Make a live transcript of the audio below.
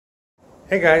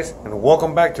Hey guys, and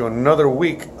welcome back to another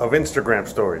week of Instagram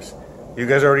stories. You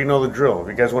guys already know the drill. If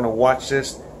you guys want to watch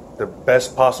this the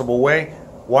best possible way,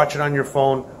 watch it on your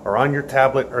phone or on your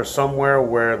tablet or somewhere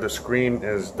where the screen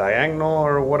is diagonal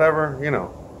or whatever, you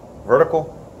know,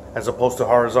 vertical as opposed to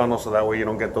horizontal, so that way you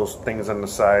don't get those things on the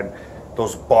side,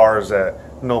 those bars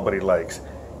that nobody likes.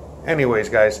 Anyways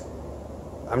guys,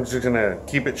 I'm just gonna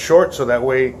keep it short so that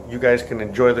way you guys can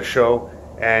enjoy the show.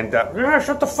 And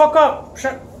shut the fuck up!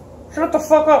 Shut the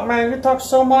fuck up, man. You talk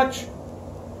so much.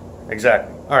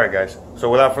 Exactly. Alright guys,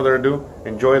 so without further ado,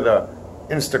 enjoy the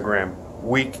Instagram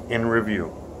week in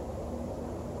review.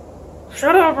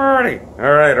 Shut up already.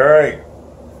 Alright.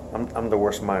 I'm the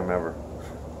worst mime ever.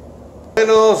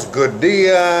 Buenos, good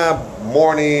dia,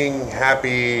 morning,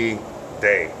 happy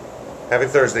day. Happy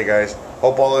Thursday guys.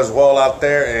 Hope all is well out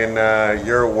there in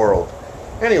your world.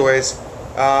 Anyways,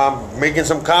 making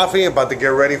some coffee, about to get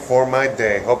ready for my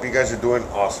day. Hope you guys are doing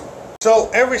awesome.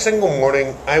 So every single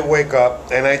morning I wake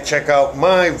up and I check out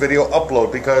my video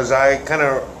upload because I kind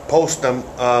of post them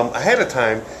ahead of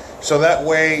time, so that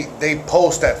way they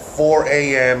post at 4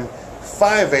 a.m.,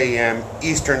 5 a.m.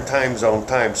 Eastern time zone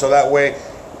time. So that way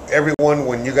everyone,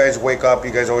 when you guys wake up,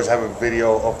 you guys always have a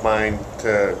video of mine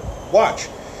to watch.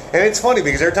 And it's funny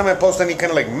because every time I post any kind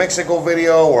of like Mexico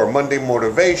video or Monday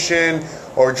motivation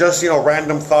or just, you know,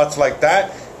 random thoughts like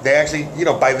that, they actually, you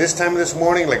know, by this time this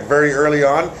morning, like very early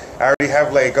on, I already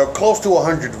have like close to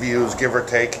 100 views, give or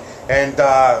take. And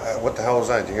what the hell was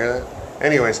that? Did you hear that?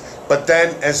 Anyways, but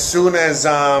then as soon as,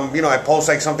 you know, I post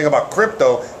like something about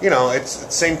crypto, you know, it's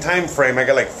the same time frame, I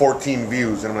got like 14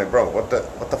 views. And I'm like, bro, what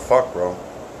the fuck, bro?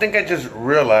 I think I just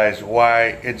realized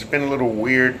why it's been a little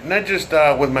weird, not just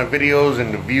with my videos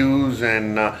and the views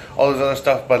and all this other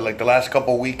stuff, but like the last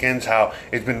couple weekends, how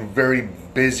it's been very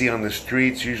busy on the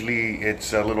streets. Usually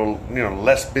it's a little, you know,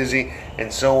 less busy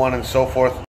and so on and so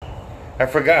forth. I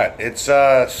forgot, it's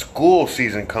school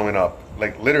season coming up,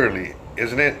 like literally,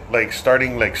 isn't it? Like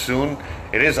starting like soon.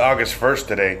 It is August 1st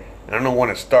today. I don't know when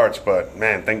it starts, but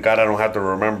man, thank God I don't have to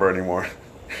remember anymore.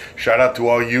 Shout out to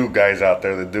all you guys out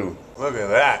there that do. Look at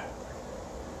that.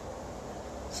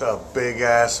 It's a big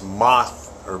ass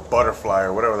moth or butterfly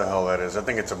or whatever the hell that is. I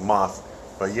think it's a moth.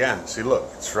 But yeah, see, look,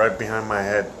 it's right behind my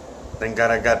head. Thank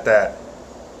God I got that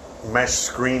mesh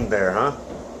screen there, huh?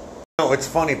 You know, it's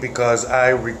funny because I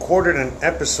recorded an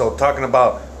episode talking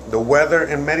about the weather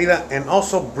in Merida and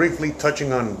also briefly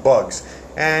touching on bugs.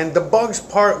 And the bugs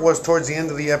part was towards the end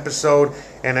of the episode,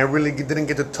 and I really didn't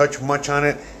get to touch much on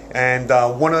it. And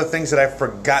one of the things that I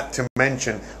forgot to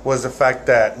mention was the fact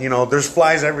that, you know, there's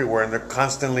flies everywhere and they're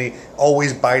constantly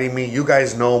always biting me. You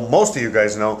guys know, most of you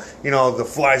guys know, you know, the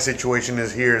fly situation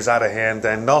is out of hand.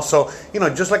 And also, you know,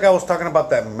 just like I was talking about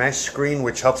that mesh screen,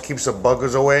 which helps keeps the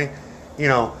buggers away, you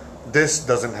know, this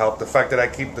doesn't help. The fact that I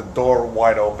keep the door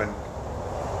wide open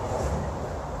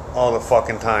all the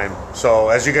fucking time. So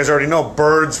as you guys already know,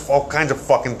 birds, all kinds of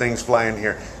fucking things fly in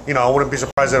here. You know, I wouldn't be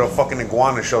surprised that a fucking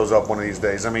iguana shows up one of these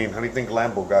days. I mean, how do you think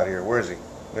Lambo got here? Where is he?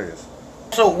 There he is.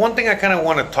 So one thing I kind of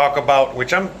want to talk about,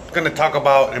 which I'm going to talk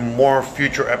about in more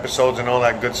future episodes and all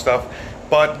that good stuff,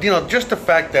 but, you know, just the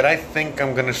fact that I think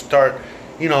I'm going to start,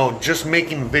 you know, just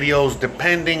making videos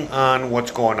depending on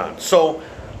what's going on. So,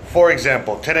 for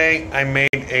example, today I made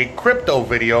a crypto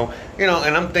video, you know,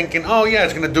 and I'm thinking, oh yeah,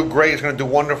 it's going to do great, it's going to do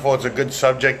wonderful, it's a good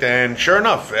subject, and sure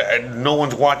enough, no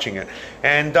one's watching it.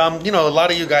 And, you know, a lot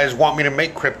of you guys want me to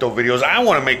make crypto videos. I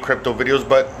want to make crypto videos,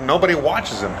 but nobody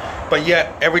watches them. But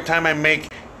yet, every time I make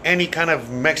any kind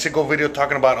of Mexico video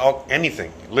talking about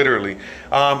anything, literally,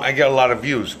 I get a lot of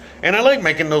views. And I like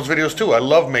making those videos too. I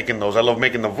love making those. I love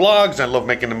making the vlogs. I love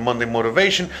making the Monday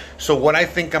motivation. So what I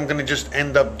think I'm going to just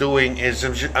end up doing is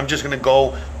I'm just going to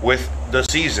go with the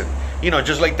season. You know,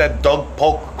 just like that Doug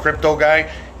Polk crypto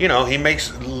guy, you know, he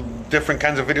makes different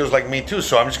kinds of videos like me too.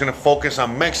 So I'm just going to focus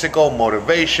on Mexico,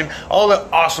 motivation, all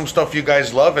the awesome stuff you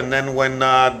guys love. And then when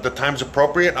the time's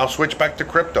appropriate, I'll switch back to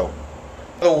crypto.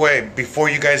 By the way, before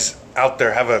you guys out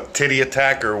there have a titty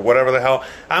attack or whatever the hell,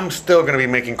 I'm still going to be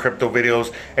making crypto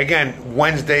videos. Again,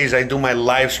 Wednesdays I do my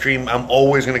live stream. I'm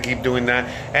always going to keep doing that.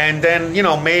 And then, you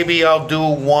know, maybe I'll do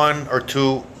 1 or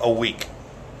 2 a week.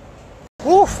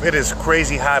 Woof, it is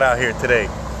crazy hot out here today.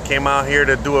 Came out here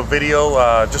to do a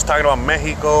video just talking about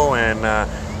Mexico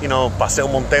and, you know, Paseo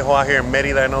Montejo out here in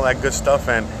Merida and all that good stuff.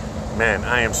 And, man,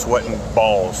 I am sweating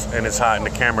balls and it's hot and the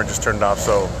camera just turned off.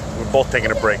 So we're both taking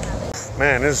a break.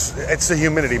 Man, it's the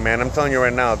humidity, man. I'm telling you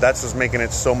right now, that's what's making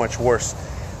it so much worse.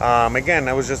 Again,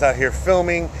 I was just out here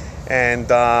filming, and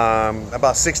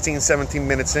about 16, 17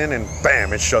 minutes in, and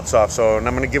bam, it shuts off. So and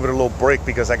I'm going to give it a little break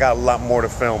because I got a lot more to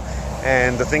film.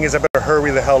 And the thing is, I better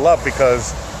hurry the hell up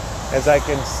because as I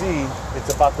can see,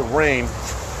 it's about to rain.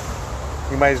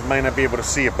 You might not be able to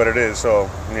see it, but it is. So,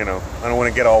 you know, I don't want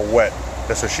to get all wet.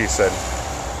 That's what she said.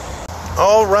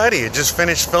 Alrighty, I just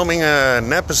finished filming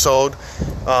an episode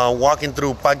walking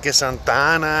through Parque Santa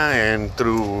Ana and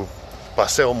through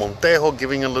Paseo Montejo,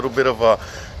 giving a little bit of a,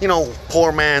 you know,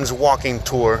 poor man's walking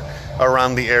tour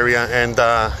around the area and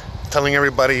telling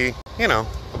everybody, you know,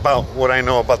 about what I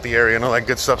know about the area and all that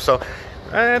good stuff. So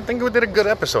I think we did a good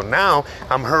episode. Now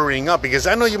I'm hurrying up because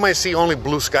I know you might see only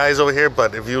blue skies over here,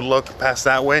 but if you look past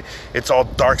that way, it's all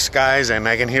dark skies, and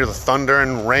I can hear the thunder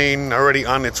and rain already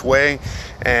on its way.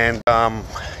 And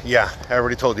yeah, I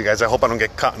already told you guys, I hope I don't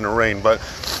get caught in the rain, but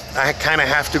I kind of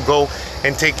have to go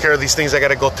and take care of these things I got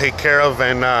to go take care of,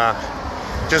 and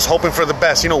just hoping for the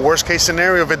best. You know, worst case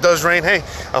scenario, if it does rain, hey,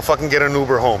 I'll fucking get an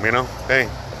Uber home, you know? Hey,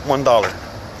 $1.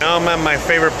 Now I'm at my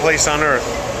favorite place on earth,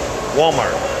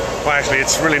 Walmart. Well, actually,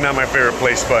 it's really not my favorite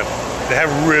place, but they have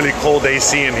really cold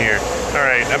AC in here. All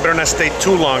right, I better not stay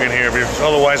too long in here, because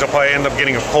otherwise I'll probably end up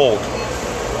getting a cold.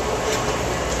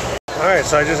 All right,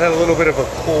 so I just had a little bit of a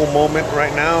cool moment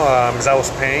right now as I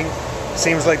was paying.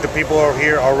 Seems like the people over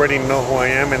here already know who I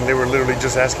am, and they were literally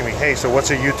just asking me, hey, so what's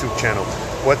your YouTube channel?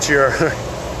 What's your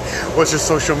what's your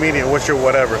social media? What's your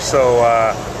whatever? So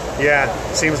yeah,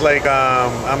 seems like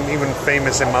I'm even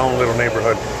famous in my own little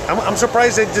neighborhood. I'm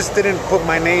surprised they just didn't put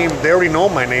my name. They already know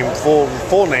my name,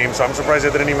 full name, so I'm surprised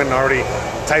they didn't even already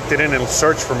typed it in and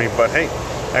search for me. But hey,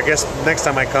 I guess next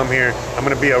time I come here, I'm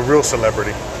gonna be a real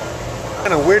celebrity.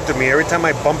 Kind of weird to me every time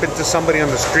I bump into somebody on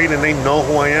the street and they know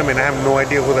who I am and I have no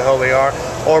idea who the hell they are,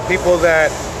 or people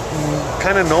that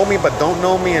kind of know me but don't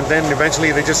know me, and then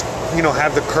eventually they just, you know,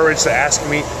 have the courage to ask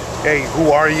me, hey, who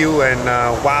are you? And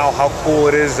wow, how cool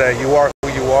it is that you are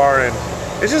who you are.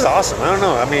 And it's just awesome. I don't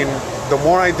know, I mean, the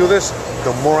more I do this,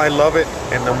 the more I love it,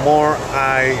 and the more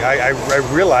I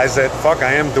realize that fuck,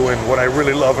 I am doing what I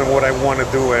really love and what I want to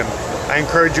do. And I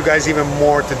encourage you guys even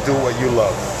more to do what you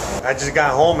love. I just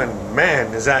got home and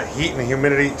man, is that heat and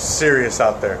humidity serious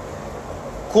out there.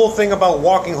 Cool thing about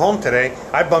walking home today,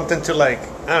 I bumped into like,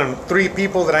 I don't know, 3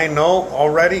 people that I know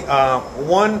already.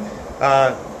 One,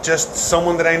 just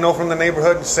someone that I know from the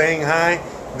neighborhood saying hi.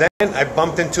 Then I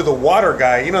bumped into the water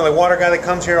guy. You know, the water guy that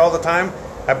comes here all the time.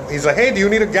 He's like, hey, do you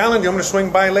need a gallon? Do you want me to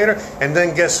swing by later? And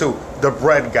then guess who? The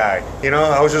bread guy. You know,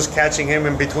 I was just catching him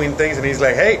in between things, and he's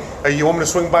like, hey, you want me to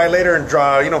swing by later and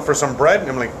draw, you know, for some bread? And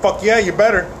I'm like, fuck yeah, you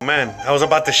better. Man, I was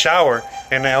about to shower,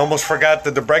 and I almost forgot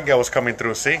that the bread guy was coming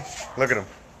through. See? Look at him.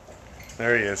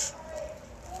 There he is.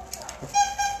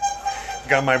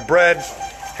 Got my bread.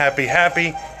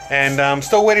 Happy. And I'm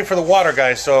still waiting for the water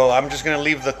guy, so I'm just going to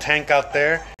leave the tank out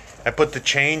there. I put the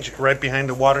change right behind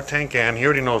the water tank, and he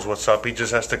already knows what's up. He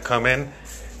just has to come in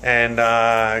and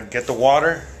get the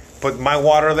water, put my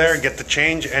water there, get the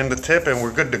change and the tip, and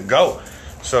we're good to go.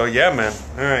 So yeah, man.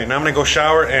 All right, now I'm gonna go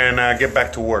shower and get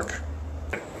back to work.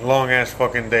 Long ass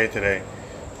fucking day today.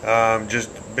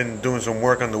 Just been doing some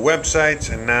work on the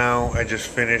websites, and now I just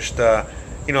finished,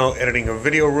 you know, editing a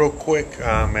video real quick,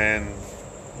 and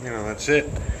you know, that's it.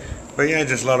 But yeah,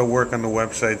 just a lot of work on the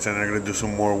websites, and I'm gonna do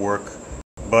some more work.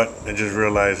 But I just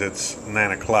realized it's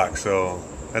 9 o'clock, so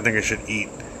I think I should eat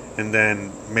and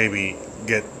then maybe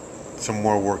get some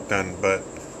more work done. But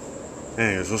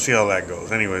anyways, we'll see how that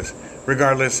goes. Anyways,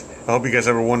 regardless, I hope you guys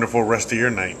have a wonderful rest of your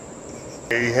night.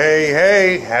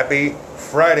 Hey, happy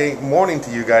Friday morning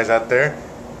to you guys out there.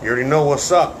 You already know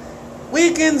what's up.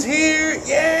 Weekend's here,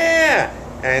 yeah!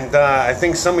 And I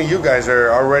think some of you guys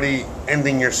are already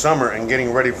ending your summer and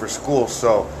getting ready for school,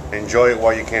 so enjoy it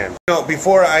while you can. You know,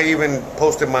 before I even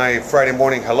posted my Friday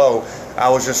morning hello, I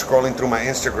was just scrolling through my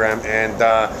Instagram, and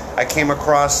I came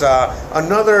across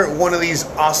another one of these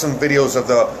awesome videos of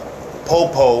the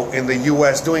Popo in the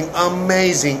US doing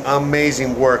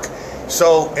amazing work.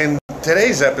 So in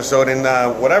today's episode, in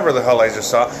whatever the hell I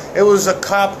just saw, it was a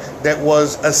cop that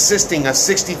was assisting a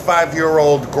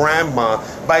 65-year-old grandma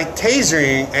by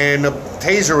tasering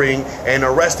and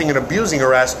arresting and abusing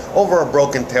her ass over a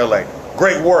broken taillight.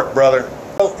 Great work, brother.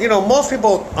 So, you know, most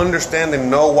people understand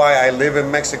and know why I live in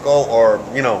Mexico, or,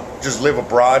 you know, just live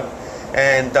abroad.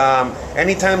 And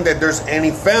anytime that there's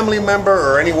any family member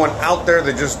or anyone out there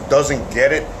that just doesn't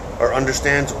get it or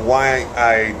understands why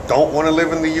I don't want to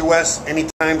live in the US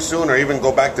anytime soon or even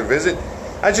go back to visit,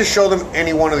 I just show them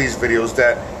any one of these videos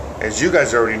that, as you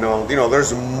guys already know,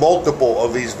 there's multiple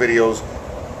of these videos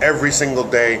every single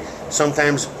day,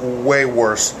 sometimes way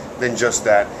worse than just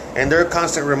that. And they're a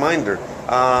constant reminder.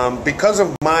 Because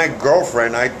of my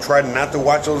girlfriend, I tried not to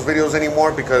watch those videos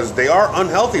anymore because they are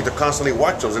unhealthy to constantly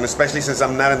watch those, and especially since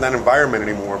I'm not in that environment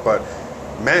anymore. But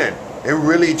man, It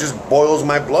really just boils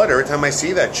my blood every time I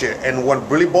see that shit. And what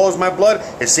really boils my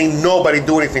blood is seeing nobody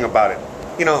do anything about it.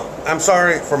 You know, I'm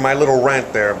sorry for my little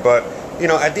rant there, but, you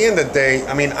know, at the end of the day,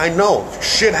 I mean, I know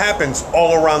shit happens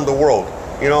all around the world.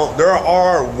 You know, there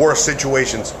are worse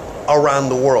situations around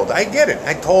the world. I get it.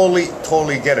 I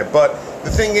totally get it. But the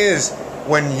thing is,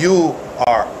 when you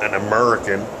are an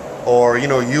American, or, you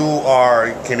know, you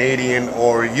are Canadian,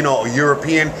 or, you know,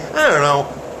 European, I don't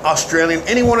know, Australian,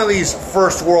 any one of these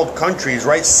first world countries,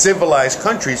 right, civilized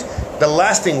countries, the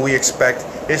last thing we expect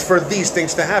is for these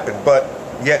things to happen, but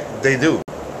yet they do,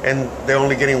 and they're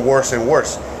only getting worse and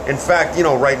worse. In fact, you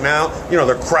know, right now, you know,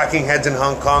 they're cracking heads in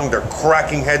Hong Kong, they're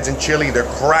cracking heads in Chile,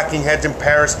 they're cracking heads in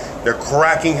Paris, they're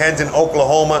cracking heads in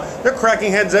Oklahoma, they're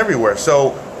cracking heads everywhere.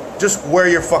 So just wear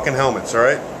your fucking helmets, all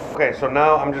right? Okay, so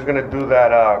now I'm just gonna do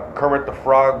that Kermit the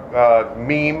Frog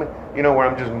meme, you know, where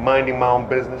I'm just minding my own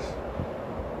business.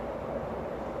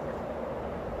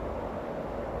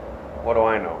 What do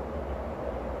I know?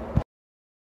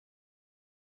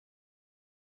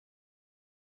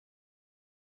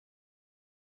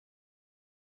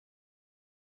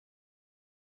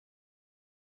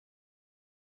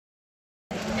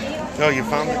 Oh, you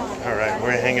found it? All right,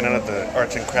 we're hanging out at the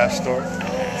arts and crafts store.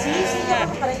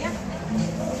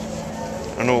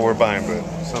 I don't know what we're buying, but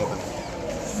something.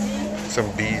 Some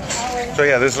beads. So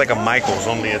yeah, this is like a Michael's,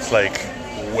 only it's like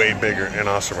way bigger and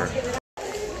awesomer.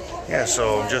 Yeah,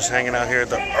 so just hanging out here at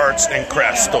the arts and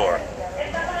crafts store.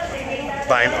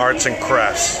 Buying arts and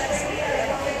crafts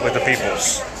with the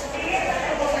peoples.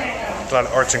 There's a lot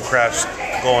of arts and crafts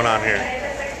going on here.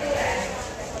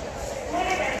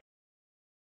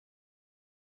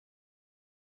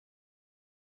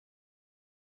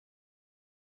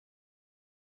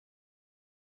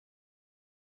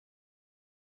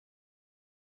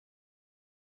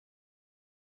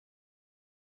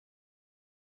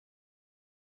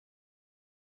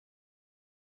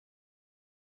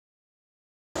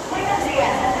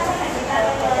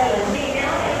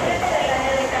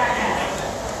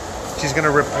 She's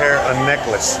gonna repair a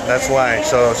necklace. That's why.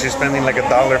 So she's spending like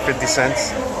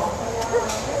 $1.50.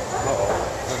 Uh-oh.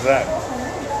 What's that?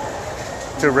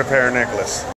 To repair a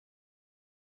necklace.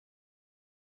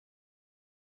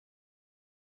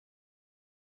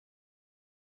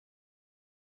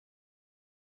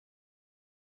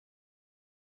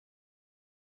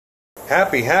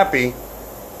 Happy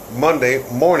Monday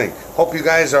morning. Hope you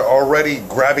guys are already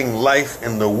grabbing life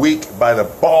in the week by the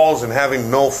balls and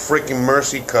having no freaking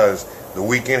mercy, because the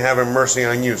week ain't having mercy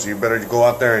on you, so you better go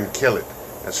out there and kill it.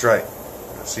 That's right.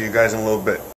 I'll see you guys in a little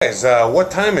bit. Guys,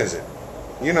 what time is it?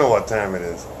 You know what time it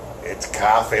is. It's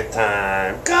coffee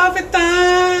time. Coffee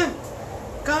time!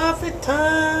 Coffee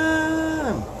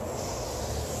time!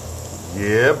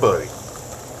 Yeah, buddy.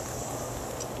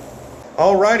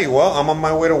 Alrighty, well, I'm on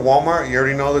my way to Walmart. You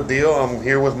already know the deal. I'm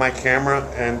here with my camera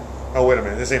and... Oh, wait a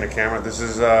minute. This ain't a camera. This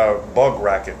is a bug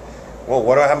racket. Well,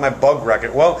 why do I have my bug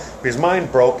racket? Well, because mine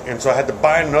broke, and so I had to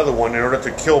buy another one in order to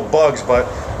kill bugs. But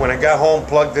when I got home,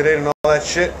 plugged it in and all that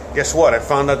shit, guess what? I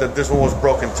found out that this one was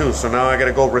broken too. So now I got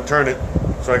to go return it.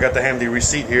 So I got the handy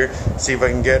receipt here. See if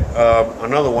I can get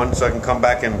another one so I can come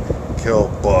back and kill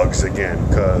bugs again.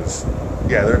 Because,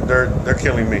 yeah, they're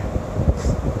killing me.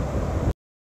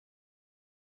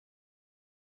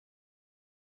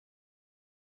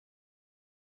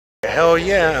 Hell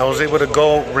yeah, I was able to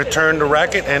go return the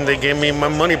racket and they gave me my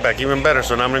money back, even better.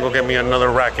 So now I'm gonna go get me another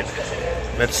racket.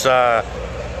 Let's go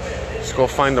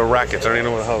find the rackets. I don't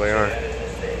even know what the hell they are.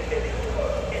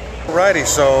 Alrighty,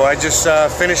 so I just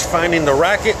finished finding the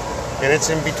racket, and it's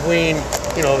in between,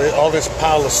 you know, all this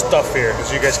pile of stuff here,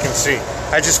 as you guys can see.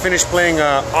 I just finished playing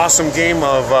an awesome game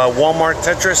of Walmart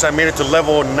Tetris. I made it to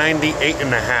level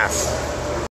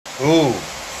 98.5. Ooh,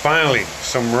 finally,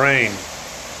 some rain.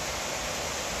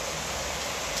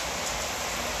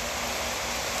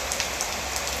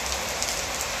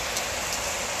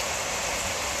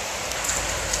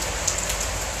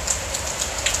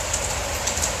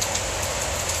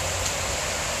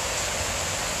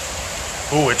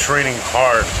 Ooh, it's raining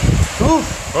hard. Ooh.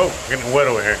 Oh, getting wet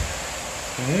over here.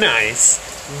 Nice.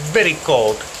 Very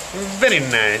cold. Very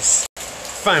nice.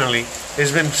 Finally,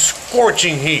 it's been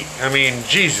scorching heat. I mean,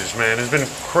 Jesus, man. It's been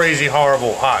crazy,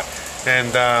 horrible hot.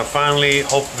 And finally,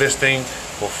 hope this thing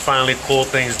will finally cool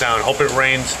things down. Hope it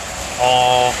rains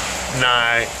all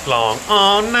night long.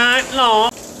 All night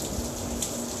long.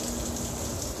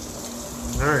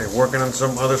 Alright, working on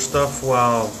some other stuff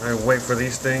while I wait for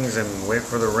these things and wait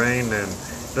for the rain, and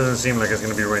it doesn't seem like it's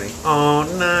going to be raining all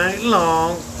night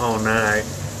long. All night.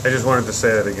 I just wanted to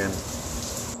say that again.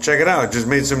 Check it out, just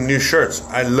made some new shirts.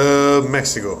 I love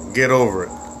Mexico. Get over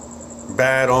it.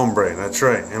 Bad hombre, that's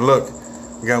right. And look,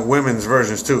 we got women's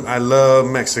versions too. I love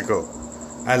Mexico.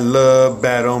 I love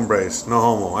bad hombres. No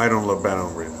homo, I don't love bad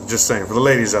hombres. Just saying, for the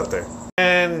ladies out there.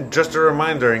 And just a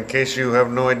reminder, in case you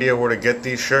have no idea where to get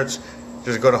these shirts,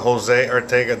 just go to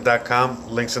josearteaga.com,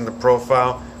 links in the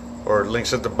profile, or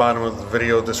links at the bottom of the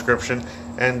video description,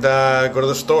 and go to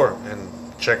the store and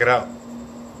check it out.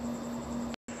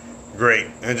 Great,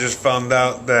 I just found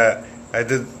out that I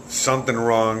did something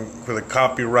wrong for the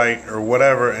copyright or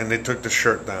whatever, and they took the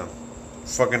shirt down.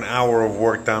 Fucking hour of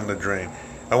work down the drain.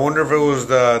 I wonder if it was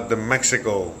the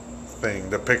Mexico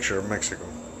thing, the picture of Mexico.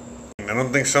 I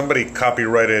don't think somebody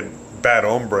copyrighted Bad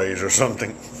Hombres or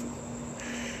something.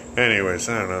 Anyways,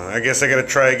 I don't know. I guess I gotta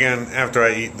try again after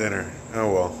I eat dinner.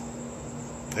 Oh well.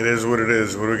 It is what it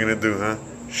is. What are we gonna do, huh?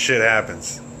 Shit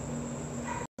happens.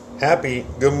 Happy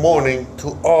good morning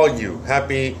to all you.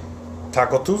 Happy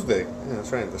Taco Tuesday. Yeah,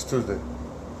 that's right. That's Tuesday.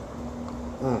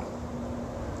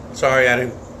 Sorry I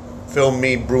didn't film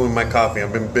me brewing my coffee.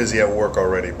 I've been busy at work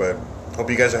already, but hope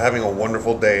you guys are having a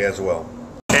wonderful day as well.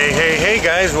 Hey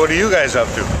guys, what are you guys up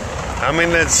to? I'm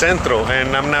in El Centro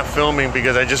and I'm not filming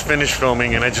because I just finished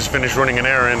filming and I just finished running an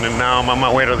errand, and now I'm on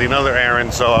my way to another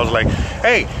errand, so I was like,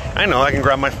 hey, I know I can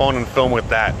grab my phone and film with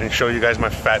that and show you guys my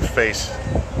fat face.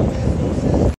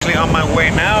 Actually on my way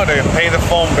now to pay the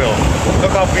phone bill.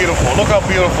 Look how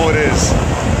beautiful it is.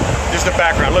 Just the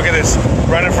background, look at this,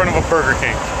 right in front of a Burger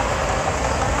King.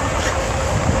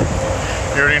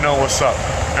 You already know what's up.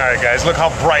 Alright guys, look how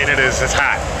bright it is, it's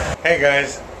hot. Hey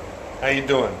guys, how you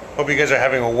doing? Hope you guys are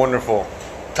having a wonderful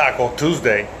Taco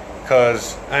Tuesday,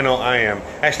 because I know I am.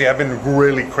 Actually, I've been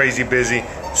really crazy busy.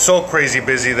 So crazy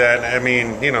busy that, I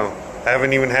mean, you know, I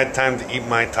haven't even had time to eat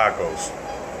my tacos.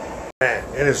 Man,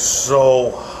 it is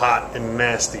so hot and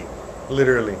nasty.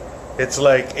 Literally. It's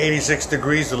like 86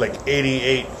 degrees to like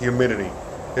 88 humidity.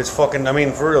 It's fucking, I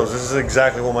mean, for reals, this is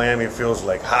exactly what Miami feels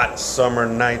like. Hot summer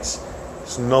nights.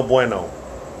 It's no bueno.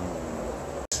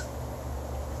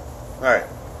 Alright,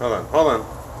 hold on.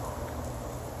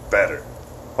 Better.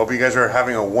 Hope you guys are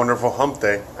having a wonderful hump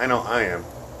day. I know I am.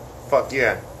 Fuck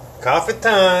yeah. Coffee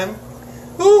time.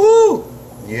 Woohoo!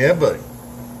 Yeah, buddy.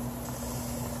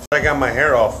 I got my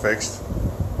hair all fixed,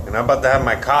 and I'm about to have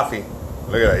my coffee.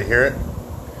 Look at that, you hear it?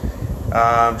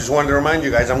 Just wanted to remind you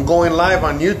guys, I'm going live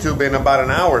on YouTube in about an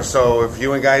hour, so if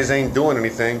you guys ain't doing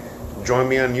anything, join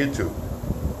me on YouTube.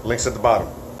 Links at the bottom.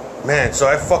 Man, so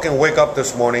I fucking wake up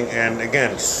this morning and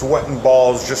again, sweating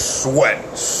balls, just sweat.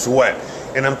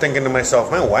 And I'm thinking to myself,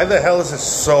 man, why the hell is it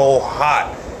so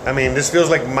hot? I mean, this feels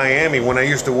like Miami when I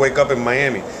used to wake up in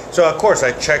Miami. So of course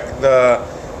I checked the,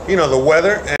 you know, the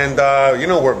weather, and you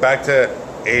know, we're back to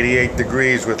 88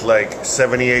 degrees with like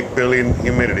 78 billion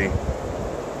humidity.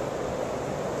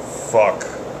 Fuck.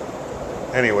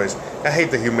 Anyways, I hate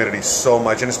the humidity so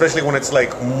much, and especially when it's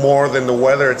like more than the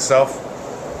weather itself.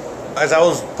 As I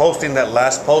was posting that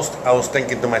last post, I was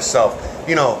thinking to myself,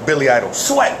 you know, Billy Idol,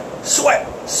 sweat.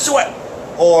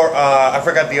 Or I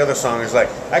forgot the other song. It's like,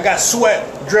 I got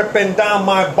sweat dripping down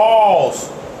my balls,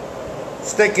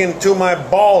 sticking to my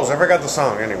balls. I forgot the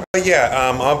song anyway. But yeah,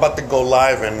 I'm about to go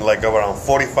live in like around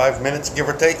 45 minutes, give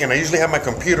or take. And I usually have my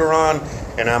computer on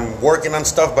and I'm working on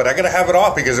stuff, but I gotta have it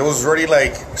off because it was already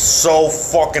like so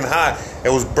fucking hot. It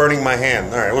was burning my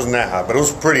hand. All right, it wasn't that hot, but it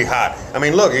was pretty hot. I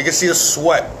mean, look, you can see the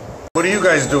sweat. What are you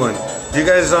guys doing? You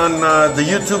guys on the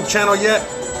YouTube channel yet?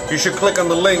 You should click on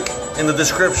the link in the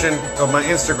description of my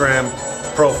Instagram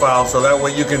profile, so that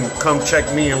way you can come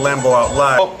check me and Lambo out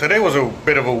live. Oh, today was a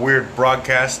bit of a weird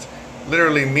broadcast.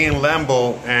 Literally me and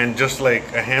Lambo and just like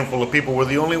a handful of people were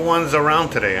the only ones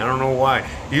around today. I don't know why.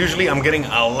 Usually I'm getting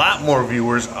a lot more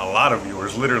viewers, a lot of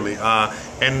viewers, literally.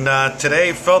 And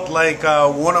today felt like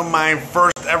one of my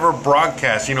first ever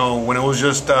broadcasts, you know, when it was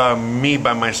just me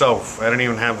by myself. I didn't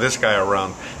even have this guy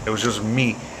around. It was just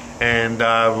me. And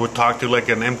we would talk to like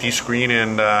an empty screen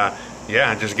and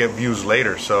yeah, just get views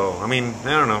later. So, I mean,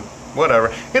 I don't know.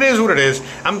 Whatever. It is what it is.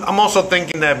 I'm also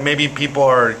thinking that maybe people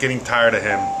are getting tired of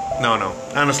him. No.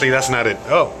 Honestly, that's not it.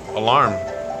 Oh, alarm.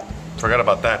 Forgot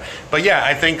about that. But yeah,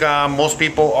 I think most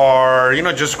people are, you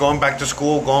know, just going back to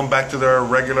school, going back to their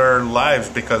regular lives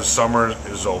because summer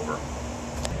is over.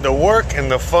 The work and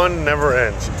the fun never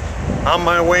ends. On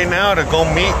my way now to go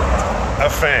meet a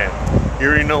fan. You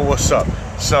already know what's up.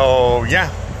 So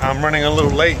yeah, I'm running a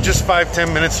little late, just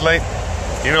 5-10 minutes late.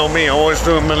 You know me, I always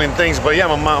do a million things. But yeah,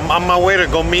 I'm on my way to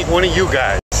go meet one of you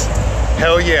guys.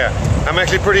 Hell yeah. I'm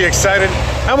actually pretty excited.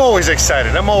 I'm always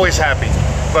excited. I'm always happy.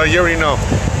 But you already know.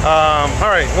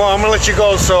 Alright, well, I'm going to let you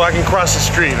go so I can cross the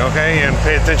street, okay? And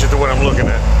pay attention to what I'm looking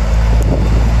at.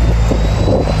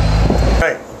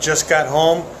 Alright, just got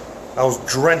home. I was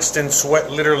drenched in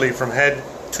sweat literally from head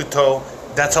to toe.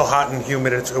 That's how hot and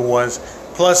humid it was.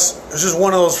 Plus, it was just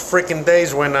one of those freaking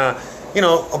days when, you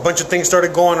know, a bunch of things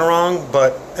started going wrong,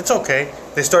 but it's okay.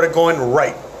 They started going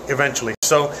right eventually.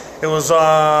 So it was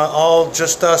all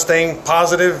just staying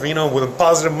positive, you know, with a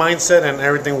positive mindset, and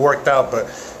everything worked out. But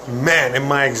man,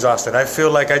 am I exhausted. I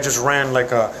feel like I just ran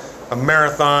like a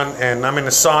marathon, and I'm in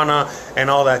the sauna and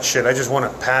all that shit. I just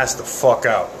want to pass the fuck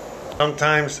out.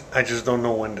 Sometimes I just don't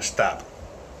know when to stop.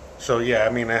 So yeah, I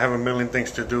mean, I have a million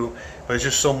things to do, but there's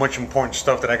just so much important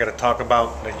stuff that I got to talk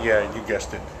about that, yeah, you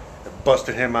guessed it, I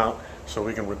busted him out so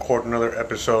we can record another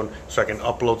episode, so I can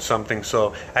upload something,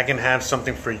 so I can have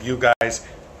something for you guys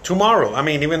tomorrow. I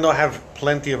mean, even though I have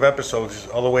plenty of episodes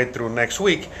all the way through next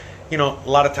week, you know, a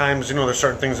lot of times, you know, there's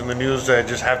certain things in the news that I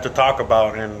just have to talk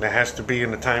about, and it has to be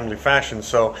in a timely fashion,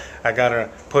 so I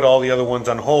gotta put all the other ones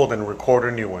on hold and record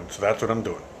a new one. So that's what I'm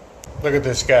doing. Look at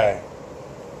this guy.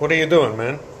 What are you doing,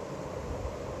 man?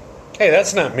 Hey,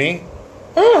 that's not me.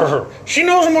 She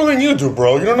knows more than you do,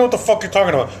 bro. You don't know what the fuck you're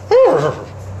talking about.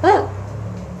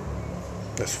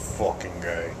 This fucking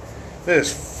guy.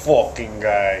 This fucking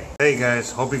guy. Hey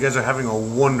guys, hope you guys are having a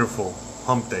wonderful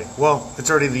hump day. Well,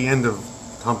 it's already the end of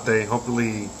hump day.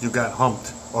 Hopefully you got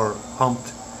humped or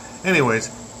humped. Anyways,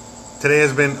 today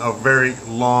has been a very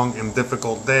long and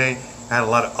difficult day. I had a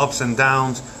lot of ups and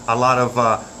downs, a lot of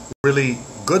really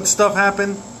good stuff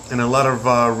happened, and a lot of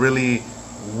really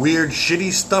weird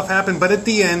shitty stuff happened, but at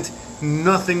the end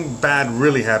nothing bad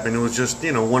really happened. It was just,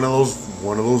 you know, one of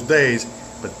those days,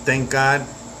 but thank God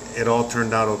it all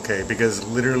turned out okay, because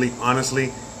literally,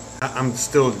 honestly, I'm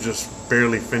still just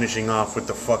barely finishing off with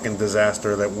the fucking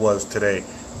disaster that was today.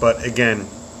 But again,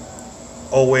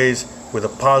 always with a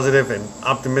positive and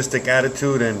optimistic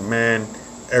attitude, and man,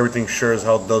 everything sure as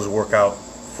hell does work out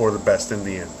for the best in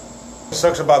the end. What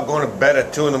sucks about going to bed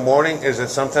at 2 in the morning is that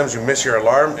sometimes you miss your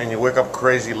alarm and you wake up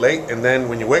crazy late, and then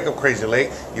when you wake up crazy late,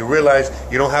 you realize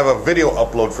you don't have a video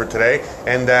upload for today,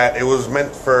 and that it was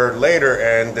meant for later,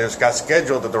 and it got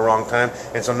scheduled at the wrong time,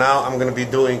 and so now I'm going to be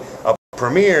doing a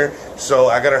premiere, so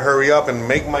I gotta hurry up and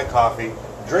make my coffee,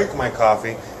 drink my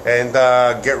coffee, and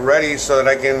get ready so that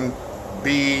I can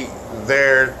be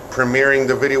there premiering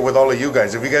the video with all of you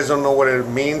guys. If you guys don't know what it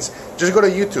means, just go to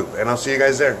YouTube and I'll see you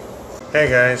guys there. Hey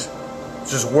guys,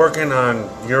 just working on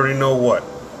you already know what.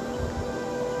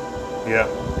 Yeah,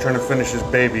 trying to finish this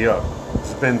baby up.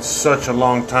 It's been such a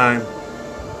long time.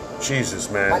 Jesus,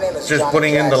 man. Just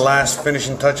putting in the last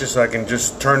finishing touches so I can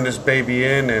just turn this baby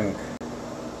in and,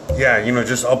 yeah, you know,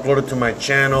 just upload it to my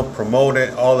channel, promote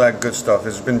it, all that good stuff.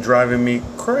 It's been driving me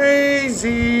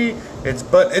crazy. It's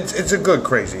a good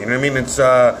crazy. You know what I mean? It's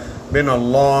been a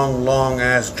long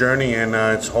ass journey, and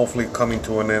it's hopefully coming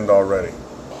to an end already.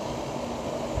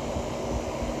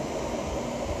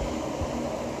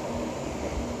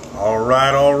 All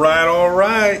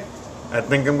right. I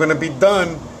think I'm gonna be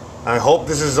done. I hope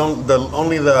this is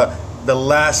only the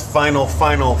last final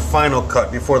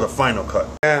cut before the final cut.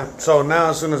 Yeah, so now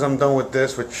as soon as I'm done with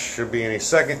this, which should be any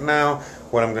second now,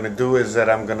 what I'm gonna do is that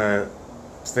I'm gonna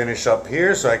finish up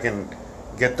here so I can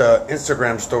get the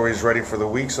Instagram stories ready for the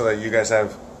week, so that you guys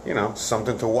have, you know,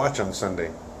 something to watch on Sunday.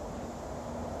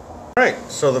 Alright,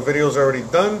 so the video's already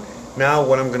done. Now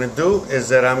what I'm gonna do is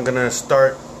that I'm gonna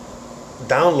start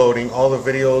downloading all the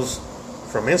videos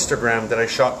from Instagram that I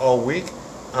shot all week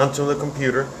onto the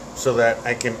computer, so that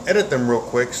I can edit them real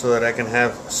quick, so that I can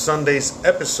have Sunday's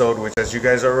episode, which, as you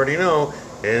guys already know,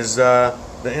 is the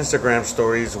Instagram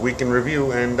stories week in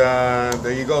review, and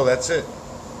there you go, that's it.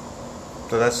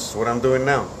 So that's what I'm doing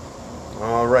now.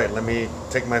 Alright, let me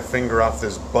take my finger off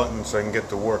this button so I can get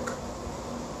to work.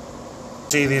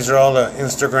 See, these are all the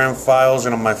Instagram files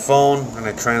and on my phone, and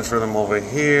I transfer them over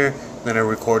here, then I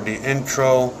record the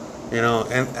intro, you know,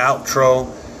 and outro,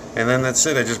 and then that's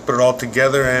it. I just put it all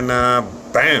together, and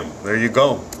bam, there you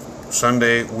go.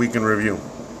 Sunday week in review.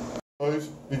 Guys,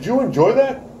 did you enjoy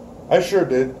that? I sure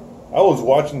did. I was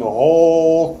watching the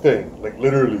whole thing, like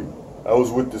literally. I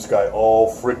was with this guy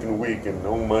all freaking week, and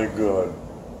oh my god.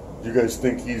 You guys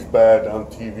think he's bad on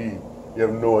TV. You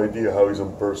have no idea how he's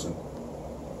in person.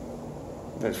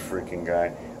 This freaking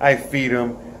guy. I feed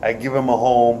him, I give him a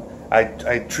home,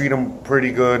 I treat him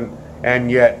pretty good,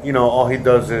 and yet, you know, all he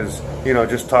does is, you know,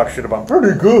 just talk shit about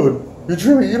pretty good. You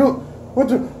treat me, you know, what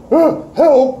the,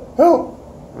 help.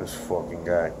 This fucking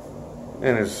guy.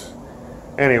 And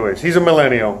anyways, he's a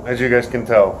millennial, as you guys can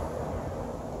tell.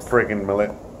 Freaking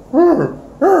millennial.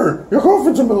 Your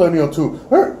girlfriend's a millennial too.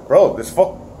 Bro, this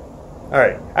fuck.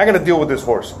 Alright, I gotta deal with this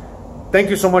horse. Thank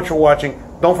you so much for watching.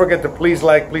 Don't forget to please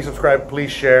like, please subscribe,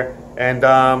 please share, and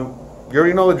you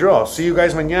already know the drill. I'll see you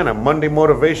guys mañana, Monday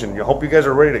motivation. I hope you guys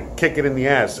are ready to kick it in the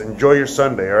ass. Enjoy your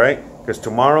Sunday, all right? Because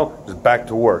tomorrow is back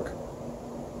to work,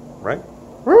 right?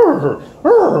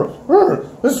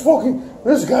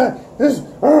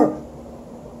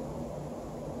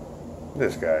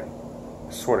 This guy,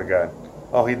 I swear to God,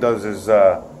 all he does is,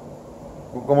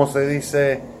 como se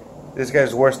dice, this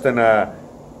guy's worse than a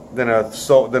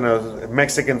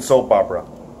Mexican soap opera.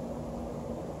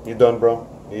 You done, bro?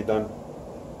 You done?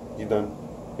 You done?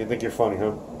 You think you're funny,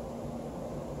 huh?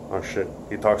 Oh shit,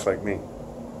 he talks like me.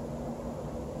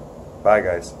 Bye,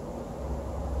 guys.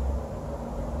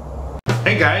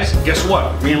 Hey guys, guess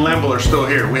what? Me and Lambo are still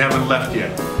here. We haven't left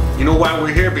yet. You know why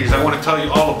we're here? Because I want to tell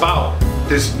you all about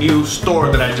this new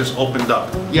store that I just opened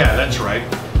up. Yeah, that's right.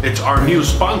 It's our new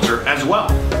sponsor as well.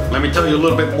 Let me tell you a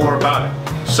little bit more about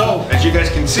it. So, as you guys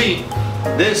can see,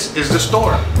 this is the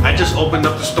store. I just opened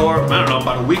up the store, I don't know,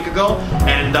 about a week ago,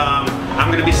 and I'm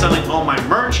going to be selling all my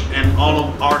merch and all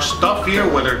of our stuff here,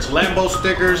 whether it's Lambo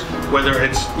stickers, whether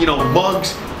it's, you know,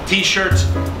 mugs, t-shirts,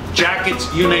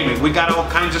 jackets, you name it. We got all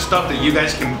kinds of stuff that you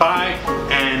guys can buy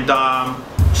and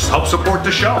help support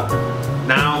the show.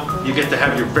 Now you get to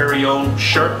have your very own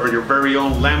shirt or your very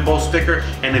own Lambo sticker,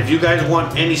 and if you guys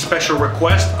want any special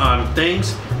requests on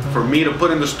things for me to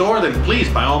put in the store, then please,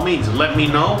 by all means, let me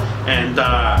know, and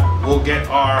we'll get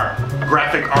our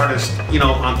graphic artist, you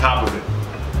know, on top of it.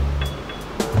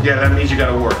 Yeah, that means you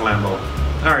gotta work, Lambo.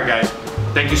 All right, guys.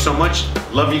 Thank you so much.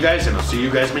 Love you guys, and I'll see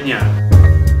you guys mañana.